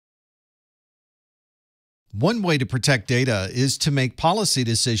One way to protect data is to make policy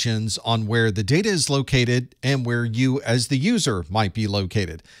decisions on where the data is located and where you as the user might be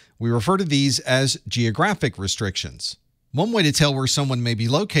located. We refer to these as geographic restrictions. One way to tell where someone may be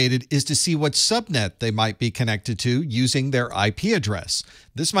located is to see what subnet they might be connected to using their IP address.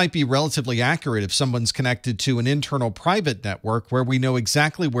 This might be relatively accurate if someone's connected to an internal private network where we know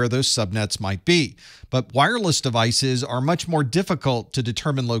exactly where those subnets might be. But wireless devices are much more difficult to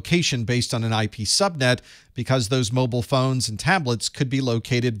determine location based on an IP subnet because those mobile phones and tablets could be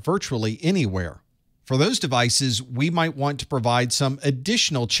located virtually anywhere. For those devices, we might want to provide some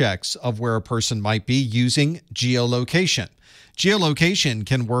additional checks of where a person might be using geolocation. Geolocation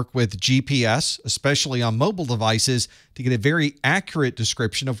can work with GPS, especially on mobile devices, to get a very accurate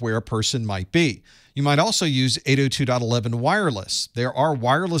description of where a person might be. You might also use 802.11 wireless. There are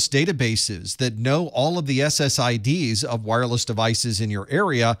wireless databases that know all of the SSIDs of wireless devices in your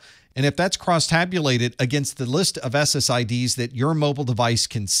area, and if that's cross-tabulated against the list of SSIDs that your mobile device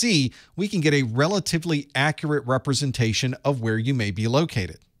can see, we can get a relatively accurate representation of where you may be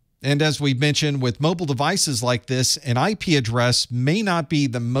located. And as we mentioned, with mobile devices like this, an IP address may not be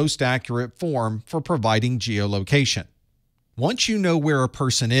the most accurate form for providing geolocation. Once you know where a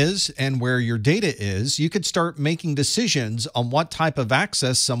person is and where your data is, you could start making decisions on what type of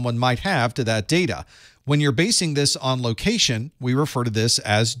access someone might have to that data. When you're basing this on location, we refer to this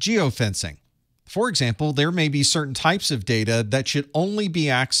as geofencing. For example, there may be certain types of data that should only be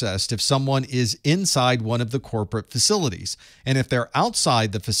accessed if someone is inside one of the corporate facilities. And if they're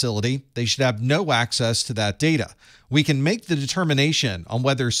outside the facility, they should have no access to that data. We can make the determination on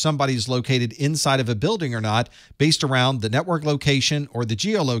whether somebody's located inside of a building or not based around the network location or the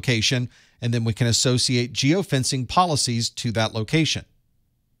geolocation, and then we can associate geofencing policies to that location.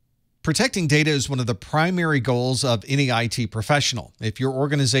 Protecting data is one of the primary goals of any IT professional. If your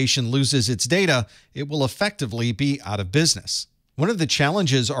organization loses its data, it will effectively be out of business. One of the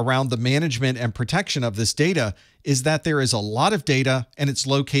challenges around the management and protection of this data is that there is a lot of data and it's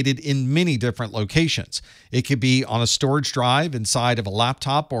located in many different locations. It could be on a storage drive inside of a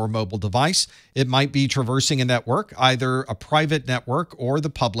laptop or a mobile device. It might be traversing a network, either a private network or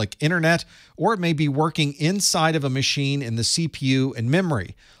the public internet, or it may be working inside of a machine in the CPU and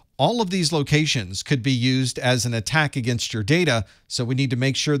memory. All of these locations could be used as an attack against your data, so we need to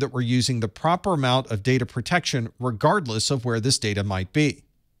make sure that we're using the proper amount of data protection regardless of where this data might be.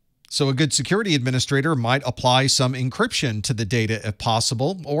 So a good security administrator might apply some encryption to the data if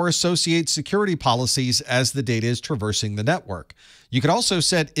possible, or associate security policies as the data is traversing the network. You could also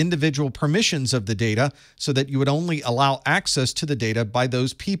set individual permissions of the data so that you would only allow access to the data by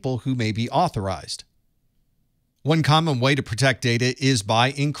those people who may be authorized. One common way to protect data is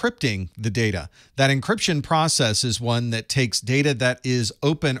by encrypting the data. That encryption process is one that takes data that is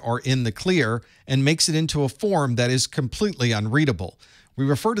open or in the clear and makes it into a form that is completely unreadable. We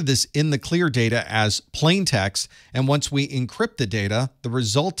refer to this in the clear data as plain text, and once we encrypt the data, the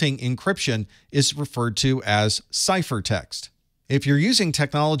resulting encryption is referred to as ciphertext. If you're using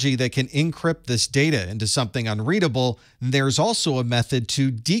technology that can encrypt this data into something unreadable, there's also a method to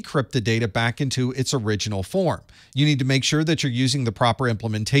decrypt the data back into its original form. You need to make sure that you're using the proper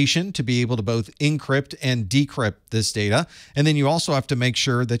implementation to be able to both encrypt and decrypt this data, and then you also have to make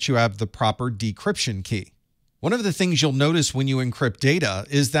sure that you have the proper decryption key. One of the things you'll notice when you encrypt data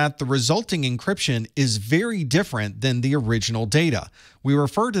is that the resulting encryption is very different than the original data. We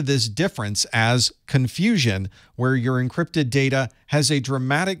refer to this difference as confusion, where your encrypted data has a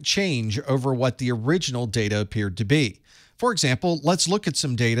dramatic change over what the original data appeared to be. For example, let's look at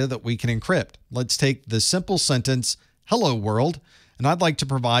some data that we can encrypt. Let's take the simple sentence, "Hello world," and I'd like to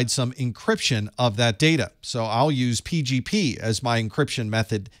provide some encryption of that data. So I'll use PGP as my encryption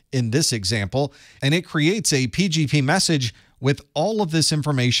method in this example, and it creates a PGP message with all of this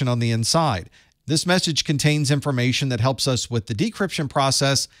information on the inside. This message contains information that helps us with the decryption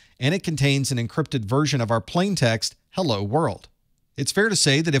process, and it contains an encrypted version of our plain text, "Hello world." It's fair to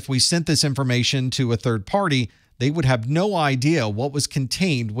say that if we sent this information to a third party, they would have no idea what was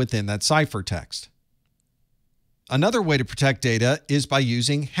contained within that ciphertext. Another way to protect data is by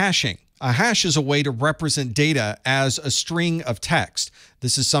using hashing. A hash is a way to represent data as a string of text.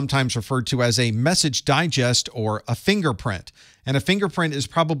 This is sometimes referred to as a message digest or a fingerprint. And a fingerprint is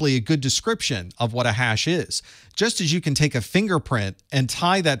probably a good description of what a hash is. Just as you can take a fingerprint and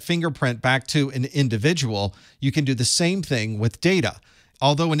tie that fingerprint back to an individual, you can do the same thing with data.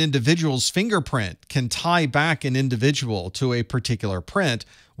 Although an individual's fingerprint can tie back an individual to a particular print,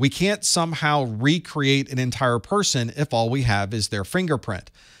 we can't somehow recreate an entire person if all we have is their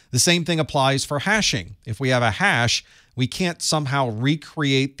fingerprint. The same thing applies for hashing. If we have a hash, we can't somehow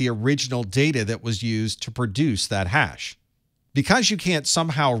recreate the original data that was used to produce that hash. Because you can't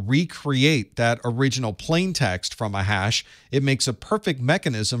somehow recreate that original plain text from a hash, it makes a perfect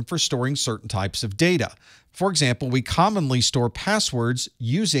mechanism for storing certain types of data. For example, we commonly store passwords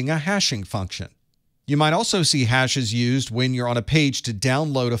using a hashing function. You might also see hashes used when you're on a page to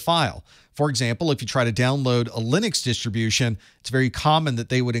download a file. For example, if you try to download a Linux distribution, it's very common that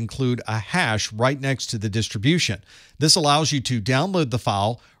they would include a hash right next to the distribution. This allows you to download the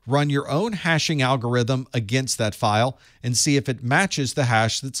file, run your own hashing algorithm against that file, and see if it matches the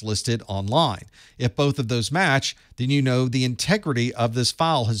hash that's listed online. If both of those match, then you know the integrity of this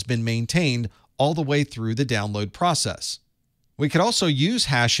file has been maintained all the way through the download process. We could also use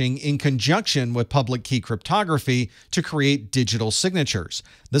hashing in conjunction with public key cryptography to create digital signatures.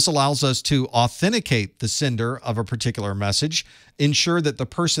 This allows us to authenticate the sender of a particular message, ensure that the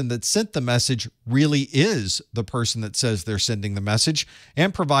person that sent the message really is the person that says they're sending the message,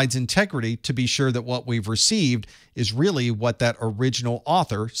 and provides integrity to be sure that what we've received is really what that original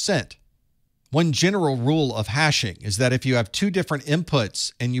author sent. One general rule of hashing is that if you have two different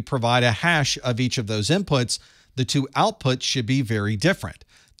inputs and you provide a hash of each of those inputs, the two outputs should be very different.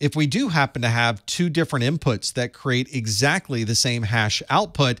 If we do happen to have two different inputs that create exactly the same hash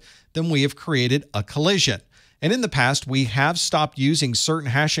output, then we have created a collision. And in the past, we have stopped using certain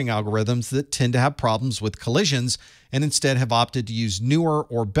hashing algorithms that tend to have problems with collisions and instead have opted to use newer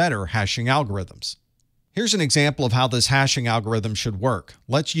or better hashing algorithms. Here's an example of how this hashing algorithm should work.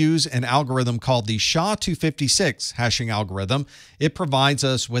 Let's use an algorithm called the SY0-701 hashing algorithm. It provides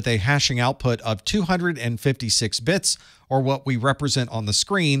us with a hashing output of 256 bits, or what we represent on the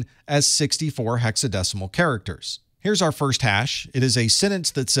screen as 64 hexadecimal characters. Here's our first hash. It is a sentence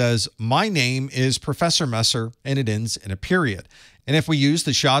that says, "My name is Professor Messer," and it ends in a period. And if we use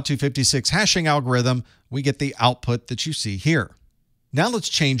the SY0-701 hashing algorithm, we get the output that you see here. Now let's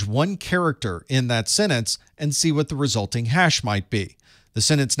change one character in that sentence and see what the resulting hash might be. The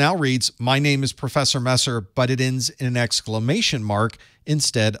sentence now reads, "My name is Professor Messer," but it ends in an exclamation mark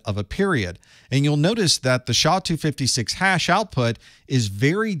instead of a period. And you'll notice that the SY0-701 hash output is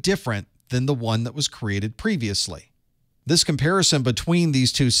very different than the one that was created previously. This comparison between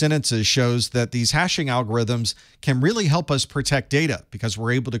these two sentences shows that these hashing algorithms can really help us protect data because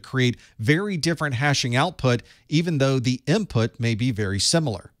we're able to create very different hashing output even though the input may be very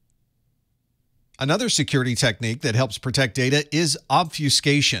similar. Another security technique that helps protect data is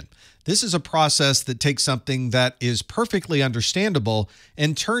obfuscation. This is a process that takes something that is perfectly understandable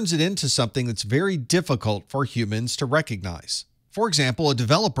and turns it into something that's very difficult for humans to recognize. For example, a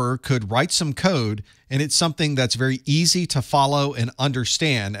developer could write some code, and it's something that's very easy to follow and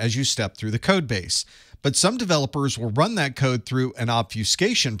understand as you step through the code base. But some developers will run that code through an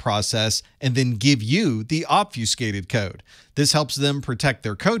obfuscation process and then give you the obfuscated code. This helps them protect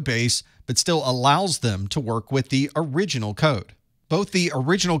their code base, but still allows them to work with the original code. Both the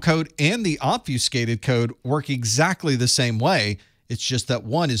original code and the obfuscated code work exactly the same way. It's just that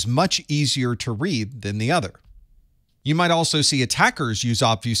one is much easier to read than the other. You might also see attackers use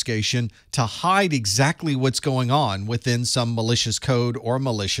obfuscation to hide exactly what's going on within some malicious code or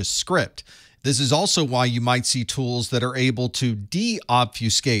malicious script. This is also why you might see tools that are able to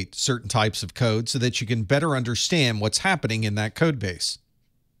de-obfuscate certain types of code so that you can better understand what's happening in that code base.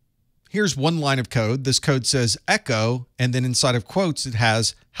 Here's one line of code. This code says echo, and then inside of quotes it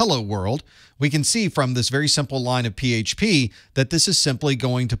has hello world. We can see from this very simple line of PHP that this is simply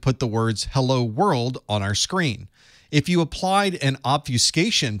going to put the words hello world on our screen. If you applied an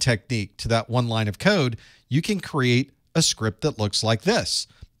obfuscation technique to that one line of code, you can create a script that looks like this.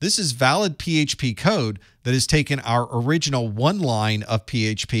 This is valid PHP code that has taken our original one line of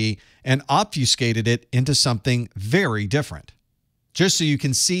PHP and obfuscated it into something very different. Just so you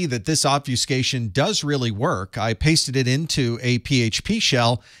can see that this obfuscation does really work, I pasted it into a PHP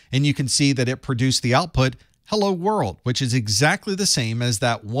shell, and you can see that it produced the output hello world, which is exactly the same as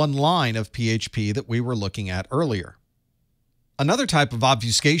that one line of PHP that we were looking at earlier. Another type of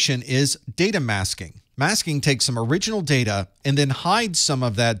obfuscation is data masking. Masking takes some original data and then hides some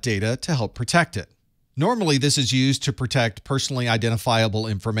of that data to help protect it. Normally, this is used to protect personally identifiable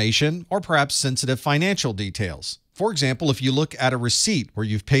information or perhaps sensitive financial details. For example, if you look at a receipt where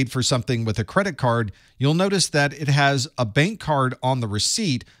you've paid for something with a credit card, you'll notice that it has a bank card on the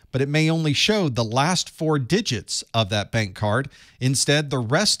receipt, but it may only show the last 4 digits of that bank card. Instead, the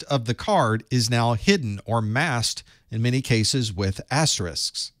rest of the card is now hidden or masked, in many cases with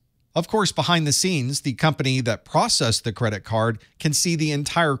asterisks. Of course, behind the scenes, the company that processed the credit card can see the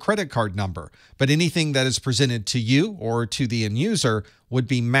entire credit card number, but anything that is presented to you or to the end user would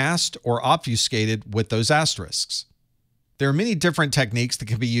be masked or obfuscated with those asterisks. There are many different techniques that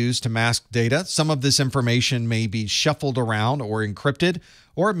can be used to mask data. Some of this information may be shuffled around or encrypted,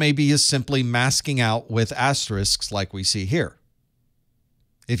 or it may be as simply masking out with asterisks like we see here.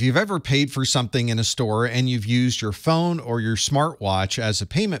 If you've ever paid for something in a store and you've used your phone or your smartwatch as a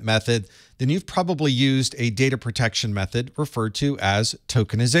payment method, then you've probably used a data protection method referred to as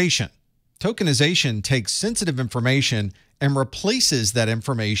tokenization. Tokenization takes sensitive information and replaces that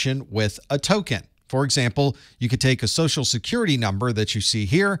information with a token. For example, you could take a social security number that you see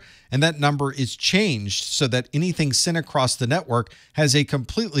here, and that number is changed so that anything sent across the network has a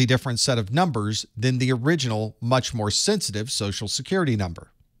completely different set of numbers than the original, much more sensitive social security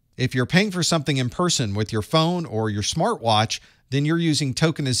number. If you're paying for something in person with your phone or your smartwatch, then you're using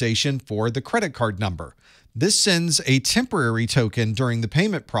tokenization for the credit card number. This sends a temporary token during the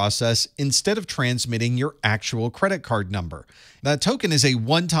payment process instead of transmitting your actual credit card number. That token is a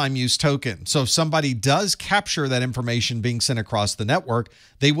one-time use token, so if somebody does capture that information being sent across the network,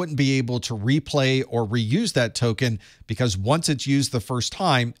 they wouldn't be able to replay or reuse that token because once it's used the first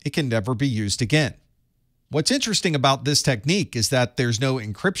time, it can never be used again. What's interesting about this technique is that there's no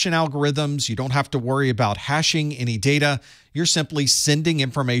encryption algorithms. You don't have to worry about hashing any data. You're simply sending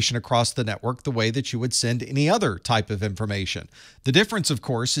information across the network the way that you would send any other type of information. The difference, of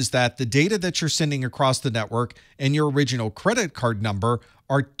course, is that the data that you're sending across the network and your original credit card number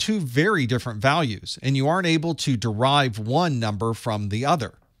are two very different values, and you aren't able to derive one number from the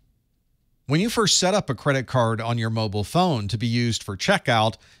other. When you first set up a credit card on your mobile phone to be used for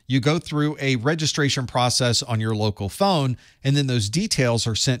checkout, you go through a registration process on your local phone, and then those details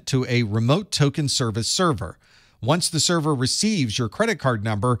are sent to a remote token service server. Once the server receives your credit card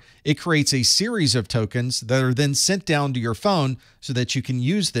number, it creates a series of tokens that are then sent down to your phone so that you can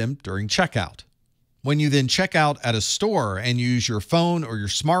use them during checkout. When you then check out at a store and use your phone or your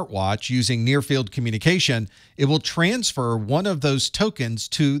smartwatch using near-field communication, it will transfer one of those tokens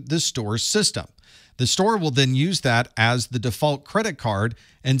to the store's system. The store will then use that as the default credit card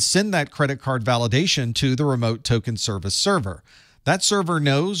and send that credit card validation to the remote token service server. That server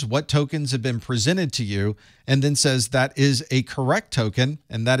knows what tokens have been presented to you and then says that is a correct token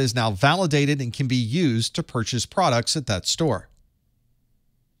and that is now validated and can be used to purchase products at that store.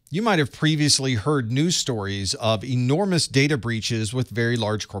 You might have previously heard news stories of enormous data breaches with very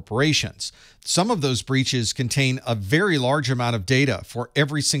large corporations. Some of those breaches contain a very large amount of data for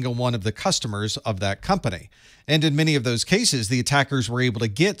every single one of the customers of that company. And in many of those cases, the attackers were able to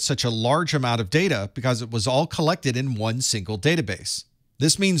get such a large amount of data because it was all collected in one single database.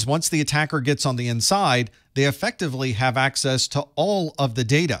 This means once the attacker gets on the inside, they effectively have access to all of the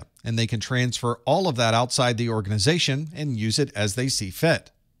data, and they can transfer all of that outside the organization and use it as they see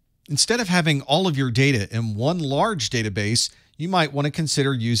fit. Instead of having all of your data in one large database, you might want to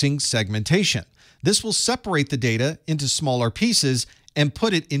consider using segmentation. This will separate the data into smaller pieces and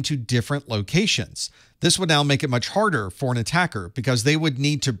put it into different locations. This would now make it much harder for an attacker because they would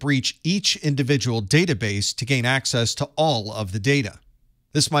need to breach each individual database to gain access to all of the data.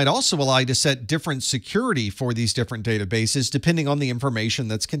 This might also allow you to set different security for these different databases depending on the information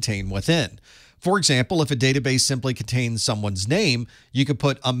that's contained within. For example, if a database simply contains someone's name, you could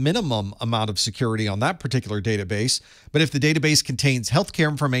put a minimum amount of security on that particular database. But if the database contains healthcare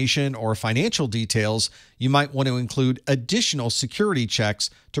information or financial details, you might want to include additional security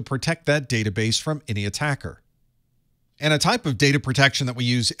checks to protect that database from any attacker. And a type of data protection that we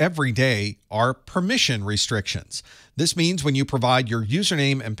use every day are permission restrictions. This means when you provide your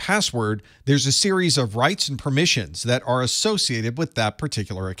username and password, there's a series of rights and permissions that are associated with that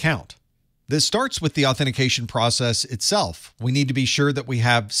particular account. This starts with the authentication process itself. We need to be sure that we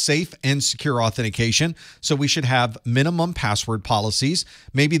have safe and secure authentication, so we should have minimum password policies.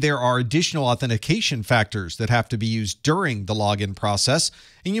 Maybe there are additional authentication factors that have to be used during the login process,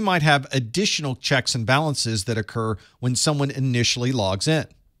 and you might have additional checks and balances that occur when someone initially logs in.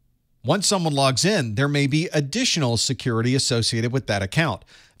 Once someone logs in, there may be additional security associated with that account.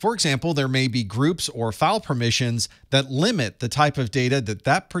 For example, there may be groups or file permissions that limit the type of data that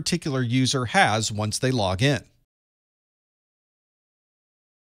that particular user has once they log in.